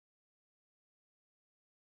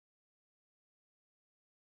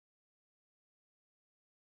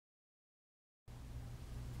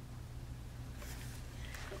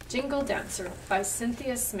Jingle Dancer by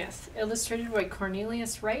Cynthia Smith, illustrated by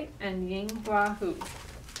Cornelius Wright and Ying Hua Hu.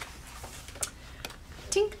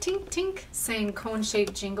 Tink, tink, tink, sang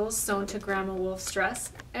cone-shaped jingles sewn to Grandma Wolf's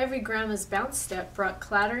dress. Every grandma's bounce step brought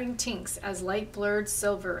clattering tinks as light blurred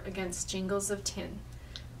silver against jingles of tin.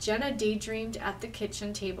 Jenna daydreamed at the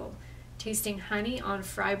kitchen table, tasting honey on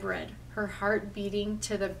fry bread, her heart beating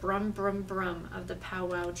to the brum brum brum of the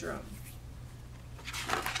powwow drum.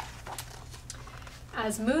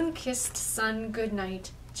 As Moon kissed Sun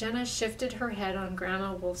goodnight, Jenna shifted her head on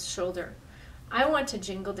Grandma Wolf's shoulder. I want to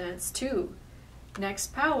jingle dance too.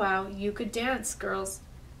 Next powwow, you could dance, girls,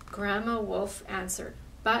 Grandma Wolf answered,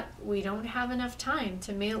 but we don't have enough time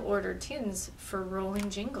to mail order tins for rolling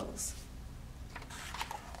jingles.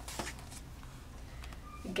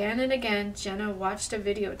 Again and again, Jenna watched a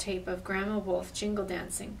videotape of Grandma Wolf jingle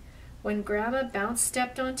dancing. When Grandma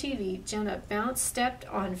bounce-stepped on TV, Jenna bounce-stepped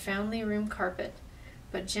on family room carpet.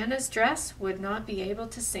 But Jenna's dress would not be able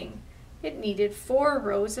to sing. It needed 4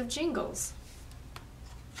 rows of jingles.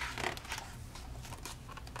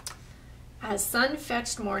 As sun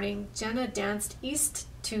fetched morning, Jenna danced east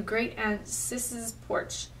to Great Aunt Sis's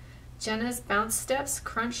porch. Jenna's bounce steps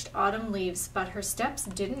crunched autumn leaves, but her steps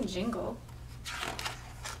didn't jingle.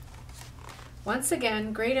 Once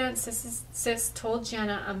again, Great Aunt Sis told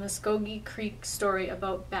Jenna a Muskogee Creek story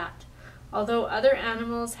about Bat. Although other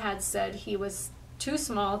animals had said he was too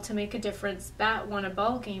small to make a difference, Bat won a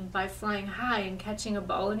ball game by flying high and catching a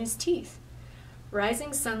ball in his teeth.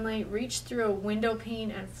 Rising sunlight reached through a window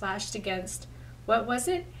pane and flashed against, what was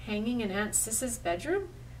it, hanging in Aunt Sis's bedroom?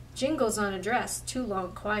 Jingles on a dress, too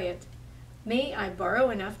long quiet. May I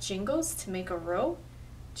borrow enough jingles to make a row?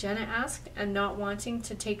 Jenna asked, and not wanting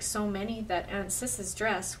to take so many that Aunt Sis's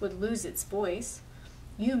dress would lose its voice.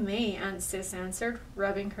 You may, Aunt Sis answered,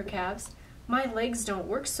 rubbing her calves. My legs don't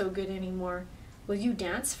work so good anymore. Will you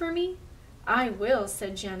dance for me? I will,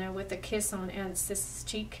 said Jenna with a kiss on Aunt Sis's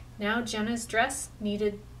cheek. Now Jenna's dress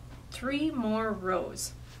needed 3 more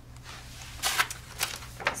rows.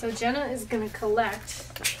 So Jenna is going to collect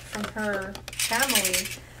from her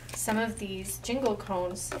family some of these jingle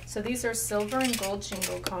cones. So these are silver and gold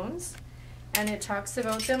jingle cones, and it talks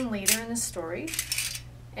about them later in the story.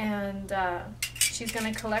 And she's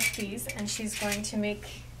going to collect these, and she's going to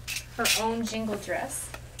make her own jingle dress,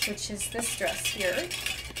 which is this dress here.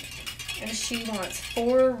 And she wants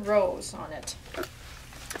 4 rows on it.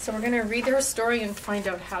 So we're going to read her story and find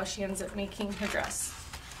out how she ends up making her dress.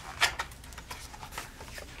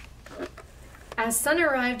 As Sun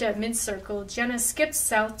arrived at mid-circle, Jenna skipped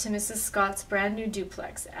south to Mrs. Scott's brand new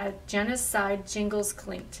duplex. At Jenna's side, jingles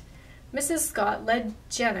clinked. Mrs. Scott led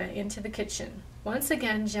Jenna into the kitchen. Once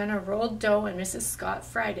again, Jenna rolled dough and Mrs. Scott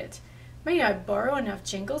fried it. May I borrow enough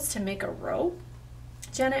jingles to make a row?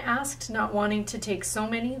 Jenna asked, not wanting to take so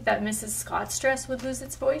many that Mrs. Scott's dress would lose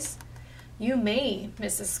its voice. You may,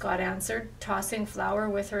 Mrs. Scott answered, tossing flour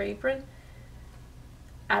with her apron.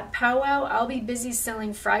 At powwow, I'll be busy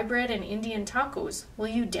selling fry bread and Indian tacos. Will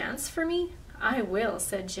you dance for me? I will,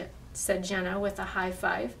 said Jenna with a high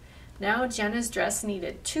five. Now Jenna's dress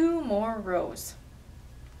needed 2 more rows.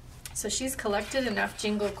 So she's collected enough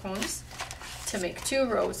jingle cones to make 2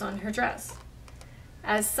 rows on her dress.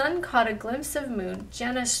 As Sun caught a glimpse of Moon,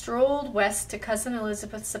 Jenna strolled west to Cousin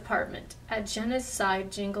Elizabeth's apartment. At Jenna's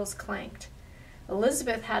side, jingles clanked.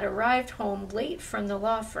 Elizabeth had arrived home late from the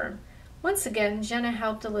law firm. Once again, Jenna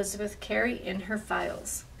helped Elizabeth carry in her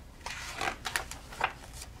files.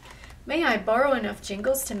 May I borrow enough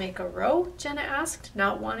jingles to make a row? Jenna asked,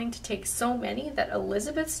 not wanting to take so many that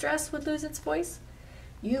Elizabeth's dress would lose its voice.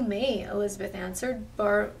 You may, Elizabeth answered,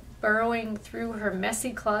 burrowing through her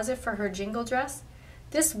messy closet for her jingle dress.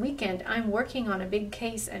 This weekend, I'm working on a big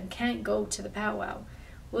case and can't go to the powwow.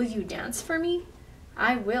 Will you dance for me?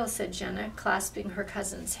 I will, said Jenna, clasping her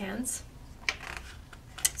cousin's hands.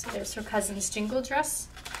 So there's her cousin's jingle dress.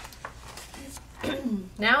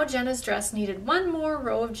 Now Jenna's dress needed 1 more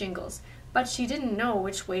row of jingles, but she didn't know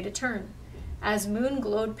which way to turn. As Moon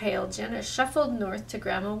glowed pale, Jenna shuffled north to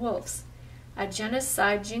Grandma Wolf's. At Jenna's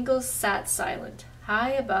side, jingles sat silent.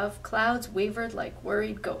 High above, clouds wavered like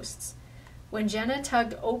worried ghosts. When Jenna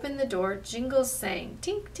tugged open the door, jingles sang,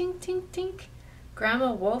 tink, tink, tink, tink.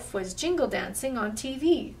 Grandma Wolf was jingle dancing on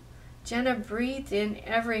TV. Jenna breathed in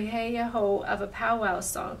every hey-a-ho of a powwow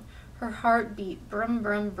song. Her heart beat brum,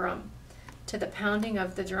 brum, brum to the pounding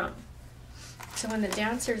of the drum. So when the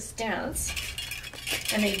dancers dance,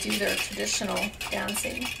 and they do their traditional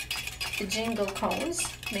dancing, the jingle cones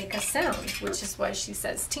make a sound, which is why she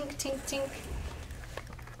says tink, tink, tink.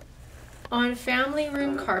 On family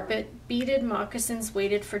room carpet, beaded moccasins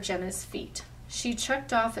waited for Jenna's feet. She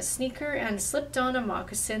chucked off a sneaker and slipped on a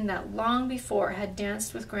moccasin that long before had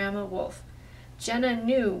danced with Grandma Wolf. Jenna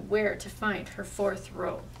knew where to find her fourth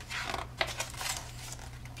row.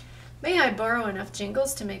 "May I borrow enough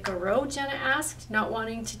jingles to make a row?" Jenna asked, not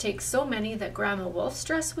wanting to take so many that Grandma Wolf's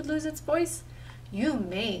dress would lose its voice. "You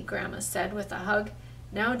may," Grandma said with a hug.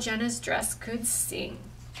 Now Jenna's dress could sing.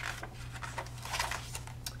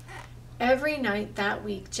 Every night that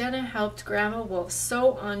week, Jenna helped Grandma Wolf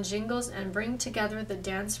sew on jingles and bring together the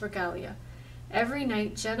dance regalia. Every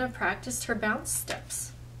night, Jenna practiced her bounce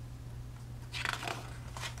steps.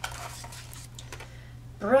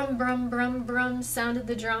 Brum, brum, brum, brum sounded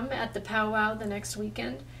the drum at the powwow the next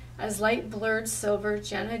weekend. As light blurred silver,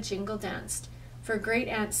 Jenna jingle danced for Great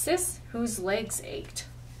Aunt Sis, whose legs ached.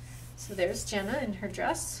 So there's Jenna in her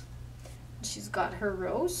dress. She's got her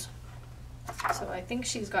rows. So I think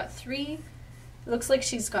she's got three. It looks like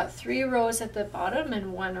she's got 3 rows at the bottom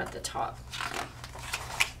and 1 at the top.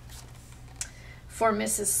 For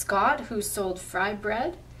Mrs. Scott, who sold fry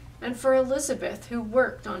bread, and for Elizabeth, who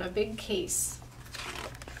worked on a big case.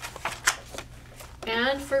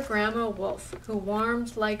 And for Grandma Wolf, who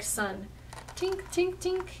warmed like sun. Tink, tink,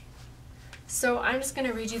 tink. So I'm just going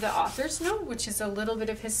to read you the author's note, which is a little bit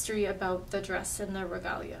of history about the dress and the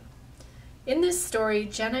regalia. In this story,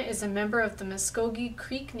 Jenna is a member of the Muskogee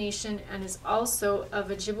Creek Nation and is also of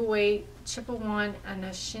Ojibwe, Chippewan, and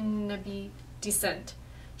Anishinaabe descent.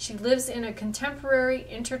 She lives in a contemporary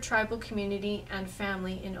intertribal community and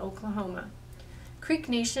family in Oklahoma. Creek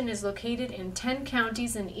Nation is located in 10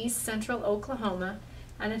 counties in east central Oklahoma,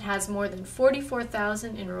 and it has more than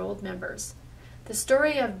 44,000 enrolled members. The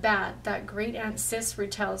story of Bat that Great Aunt Sis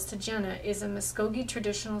retells to Jenna is a Muskogee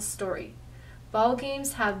traditional story. Ball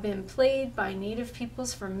games have been played by Native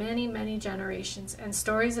peoples for many, many generations, and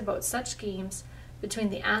stories about such games between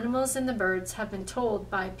the animals and the birds have been told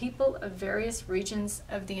by people of various regions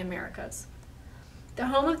of the Americas. The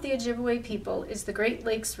home of the Ojibwe people is the Great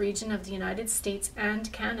Lakes region of the United States and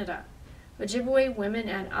Canada. Ojibwe women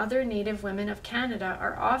and other Native women of Canada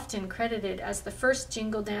are often credited as the first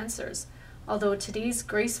jingle dancers, although today's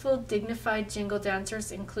graceful, dignified jingle dancers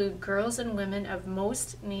include girls and women of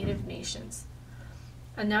most Native nations.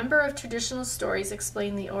 A number of traditional stories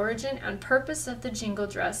explain the origin and purpose of the jingle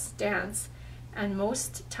dress dance, and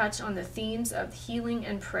most touch on the themes of healing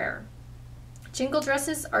and prayer. Jingle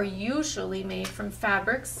dresses are usually made from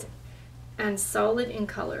fabrics and solid in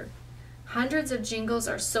color. Hundreds of jingles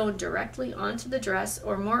are sewn directly onto the dress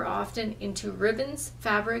or more often into ribbons,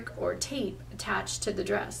 fabric, or tape attached to the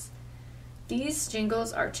dress. These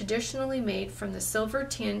jingles are traditionally made from the silver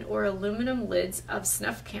tin or aluminum lids of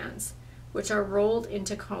snuff cans, which are rolled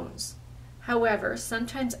into cones. However,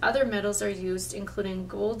 sometimes other metals are used, including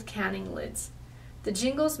gold canning lids. The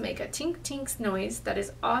jingles make a tink-tink noise that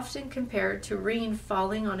is often compared to rain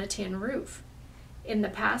falling on a tin roof. In the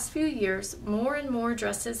past few years, more and more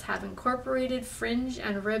dresses have incorporated fringe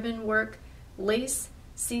and ribbon work, lace,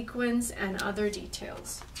 sequins, and other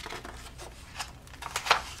details.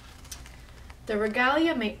 The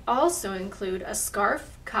regalia may also include a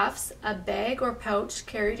scarf, cuffs, a bag or pouch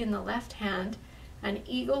carried in the left hand, an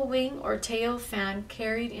eagle wing or tail fan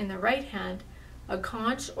carried in the right hand, a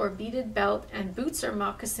conch or beaded belt, and boots or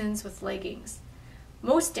moccasins with leggings.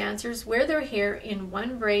 Most dancers wear their hair in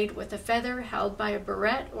one braid with a feather held by a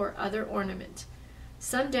barrette or other ornament.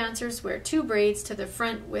 Some dancers wear 2 braids to the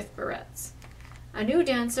front with barrettes. A new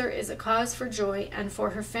dancer is a cause for joy and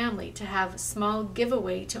for her family to have a small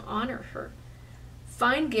giveaway to honor her.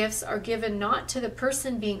 Fine gifts are given not to the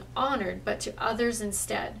person being honored, but to others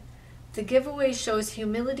instead. The giveaway shows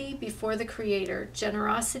humility before the Creator,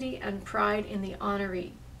 generosity, and pride in the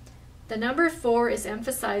honoree. The number 4 is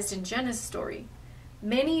emphasized in Jenna's story.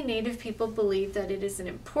 Many Native people believe that it is an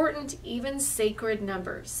important, even sacred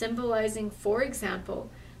number, symbolizing, for example,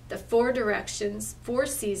 the 4 directions, 4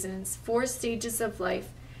 seasons, 4 stages of life,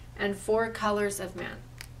 and 4 colors of man.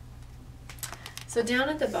 So down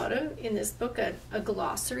at the bottom in this book, a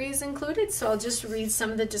glossary is included. So I'll just read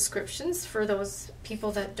some of the descriptions for those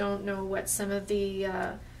people that don't know what some of the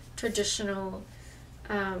traditional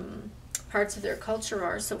parts of their culture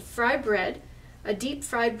are. So fry bread, a deep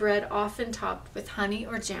fried bread often topped with honey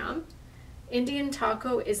or jam. Indian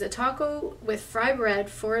taco is a taco with fry bread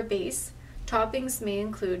for a base. Toppings may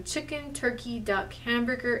include chicken, turkey, duck,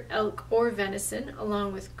 hamburger, elk, or venison,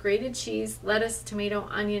 along with grated cheese, lettuce, tomato,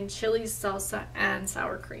 onion, chilies, salsa, and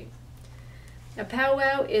sour cream. A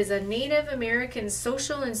powwow is a Native American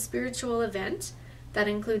social and spiritual event that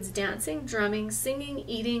includes dancing, drumming, singing,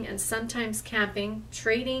 eating, and sometimes camping,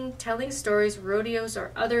 trading, telling stories, rodeos,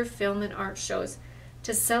 or other film and art shows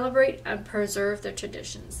to celebrate and preserve the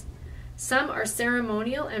traditions. Some are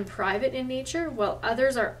ceremonial and private in nature, while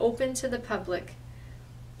others are open to the public.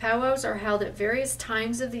 Powwows are held at various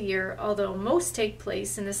times of the year, although most take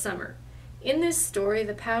place in the summer. In this story,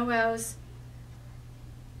 the powwows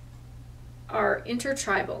are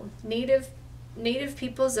intertribal. Native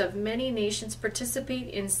peoples of many nations participate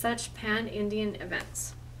in such pan-Indian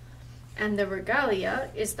events. And the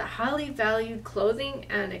regalia is the highly valued clothing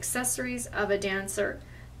and accessories of a dancer,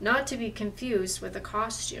 not to be confused with a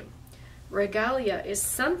costume. Regalia is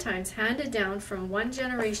sometimes handed down from one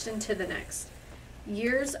generation to the next.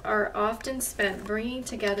 Years are often spent bringing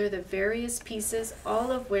together the various pieces, all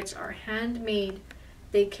of which are handmade.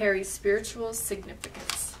 They carry spiritual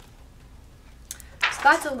significance. So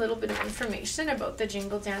that's a little bit of information about the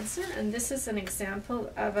jingle dancer, and this is an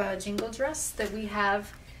example of a jingle dress that we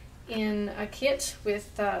have in a kit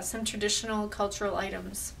with some traditional cultural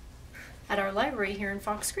items at our library here in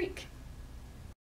Fox Creek.